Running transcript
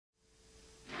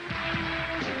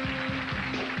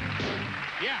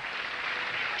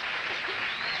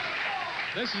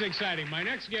This is exciting. My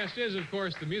next guest is, of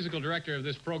course, the musical director of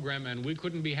this program, and we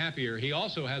couldn't be happier. He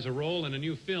also has a role in a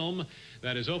new film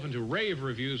that is open to rave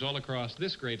reviews all across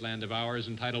this great land of ours,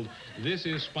 entitled This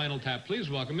is Spinal Tap. Please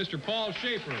welcome Mr. Paul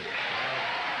Shaffer. Thank you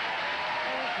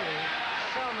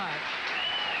so much.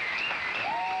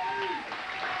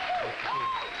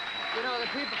 You know,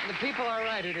 the people are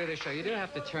right who do this show. You do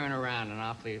have to turn around an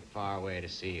awfully far away to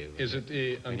see you. Is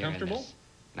it uncomfortable?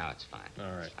 No, it's fine.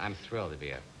 All right. I'm thrilled to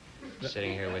be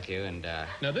sitting here with you. And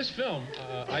now, this film,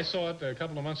 I saw it a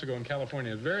couple of months ago in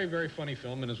California. A very, very funny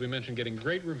film, and as we mentioned, getting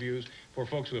great reviews. For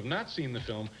folks who have not seen the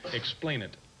film, explain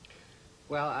it.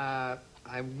 Well, I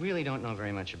really don't know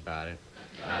very much about it.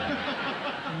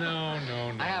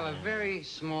 No. I have a very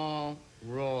small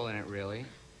role in it, really.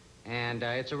 And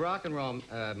it's a rock and roll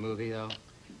movie, though.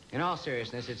 In all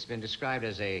seriousness, it's been described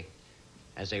as a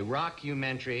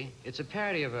rockumentary. It's a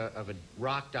parody of a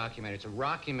rock documentary. It's a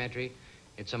rockumentary.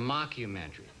 It's a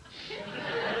mockumentary.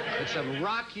 It's a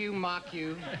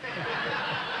rock-you-mock-you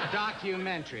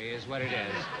documentary is what it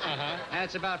is. Uh-huh. And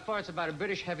it's about a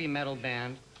British heavy metal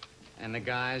band. And the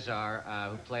guys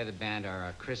who play the band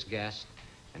are Chris Guest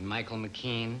and Michael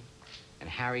McKean and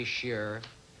Harry Shearer,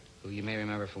 who you may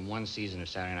remember from one season of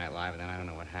Saturday Night Live, and then I don't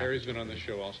know what happened. Harry's been on this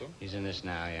show also. He's in this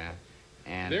now, yeah.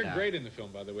 And they're great in the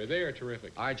film, by the way. They are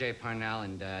terrific. R.J. Parnell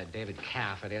and David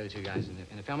Caff are the other two guys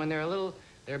in the film, and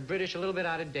they're British, a little bit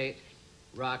out of date,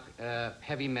 rock,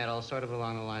 heavy metal, sort of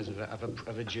along the lines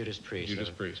of a Judas Priest. Judas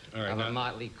Priest. All right. Of a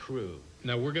motley crew.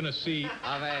 Now we're going to see.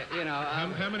 Of a, you know.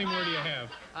 How many more do you have?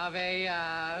 Of a,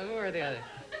 who are the other?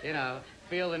 You know,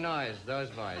 Feel the Noise, those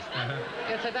boys.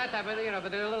 It's at that type of, you know,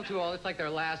 but they're a little too old. It's like their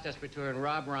last Desperate tour, and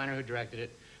Rob Reiner, who directed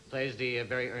it, plays the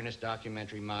very earnest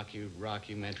documentary,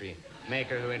 rockumentary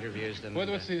maker who interviews them.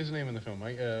 What's his name in the film?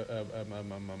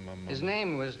 His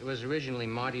name was originally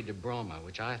Marty DeBroma,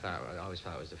 which I always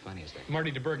thought was the funniest thing.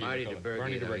 Marty DeBurgi. Marty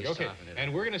DeBurgi. Okay,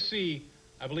 and we're going to see,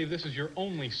 I believe this is your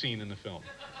only scene in the film.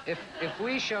 If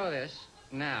we show this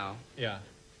now... Yeah.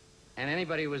 And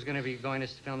anybody was going to be going to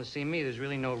film to see me, there's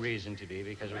really no reason to be,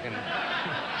 because we're going to...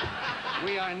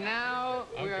 We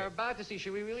are about to see...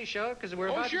 Should we really show it? Because we're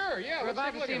about we're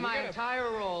about to see my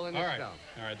entire role in this film.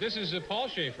 All right. This is Paul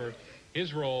Shaffer,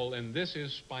 his role, and this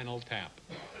is Spinal Tap.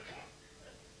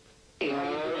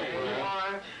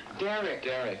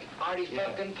 Derek. Artie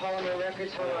fucking Polymer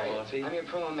Records, how are you? I'm your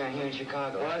promo man here in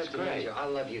Chicago. Well, that's great. I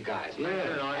love you guys.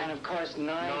 Yeah. And of course,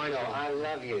 Nigel. I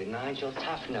love you. Nigel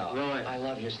Tufno. Right. I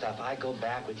love your stuff. I go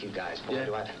back with you guys. Boy, Yeah.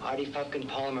 do I. Artie fucking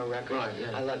Polymer Records. Right,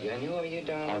 yeah. I love you. And who are you,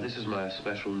 darling? Oh, this is my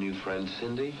special new friend,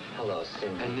 Cindy. Hello,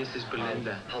 Cindy. And this is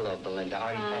Belinda. Hello, Belinda.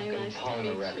 Artie fucking nice to Polymer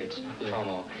meet you. Records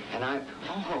promo. And I'm...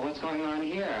 Oh, what's going on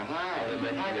here? Hi.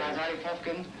 Hi, guys. Artie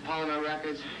fucking Polymer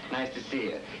Records. Nice to see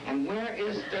you. And where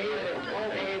is David? Oh,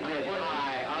 David.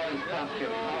 Hi, Artie fucking.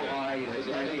 How are you? Nice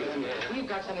to see you. We've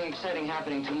got something exciting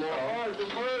happening tomorrow. Oh, the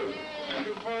food.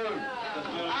 The food.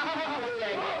 Oh,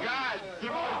 thank God.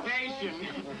 Civilization.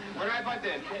 Where did I put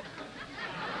this?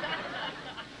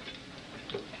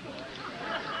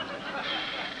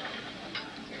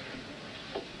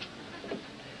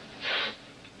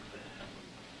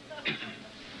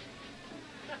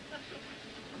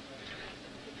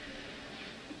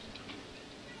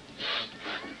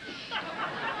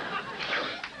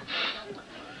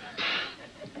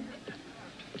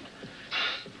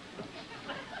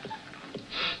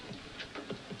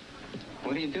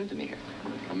 What are you doing to me here?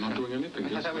 I'm not doing anything.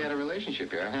 I thought we had a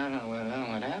relationship here. I don't know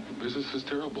what happened. Business is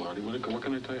terrible, Artie. What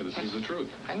can I tell you? This is the truth.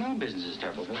 I know business is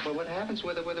terrible, but what happens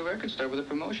with a record store with a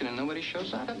promotion and nobody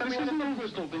shows up? This isn't a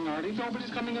personal thing, Artie.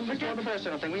 Nobody's coming in. Forget the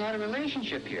personal thing. We had a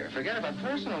relationship here. Forget about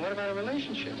personal. What about a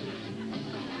relationship?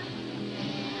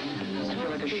 I feel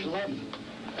like a schlub,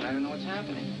 and I don't know what's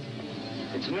happening.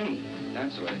 It's me.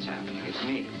 That's what it's happening. It's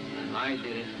me. I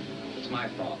did it. It's my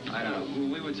fault. I don't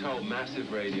know. We were told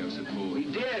massive radio support. We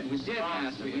did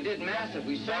massive. We did massive.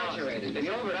 We saturated. We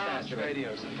oversaturated.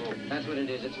 Radio support. That's what it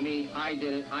is. It's me. I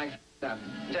did it. I f***ed up.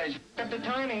 I f***ed up the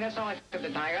timing. That's all I f***ed up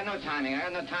the timing. I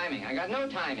got no timing. I got no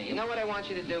timing. You know what I want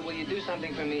you to do? Will you do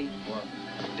something for me? What?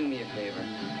 Do me a favor.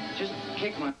 Just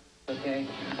kick my okay?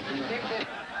 Just kick it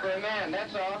for a man.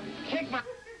 That's all. Kick my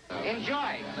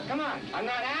Enjoy. Come on. I'm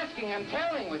not asking. I'm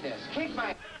telling with this. Kick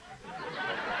my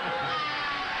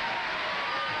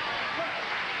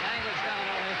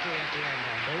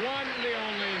The one, the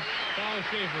only, Paul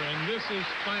Shaffer, and this is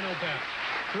Spinal Tap.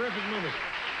 Terrific movie.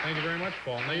 Thank you very much,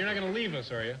 Paul. Now, you're not going to leave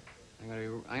us, are you?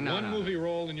 I know. One movie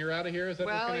role and you're out of here? Is that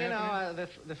what's Well, going to you happen? know,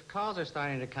 the calls are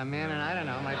starting to come in, and I don't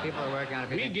know. My people are working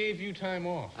on it. We gave you time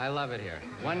off. I love it here.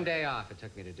 One day off it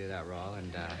took me to do that role, and,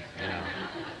 you know.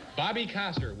 Bobby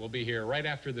Kosser will be here right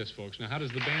after this, folks. Now, how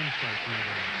does the band start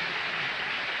tonight?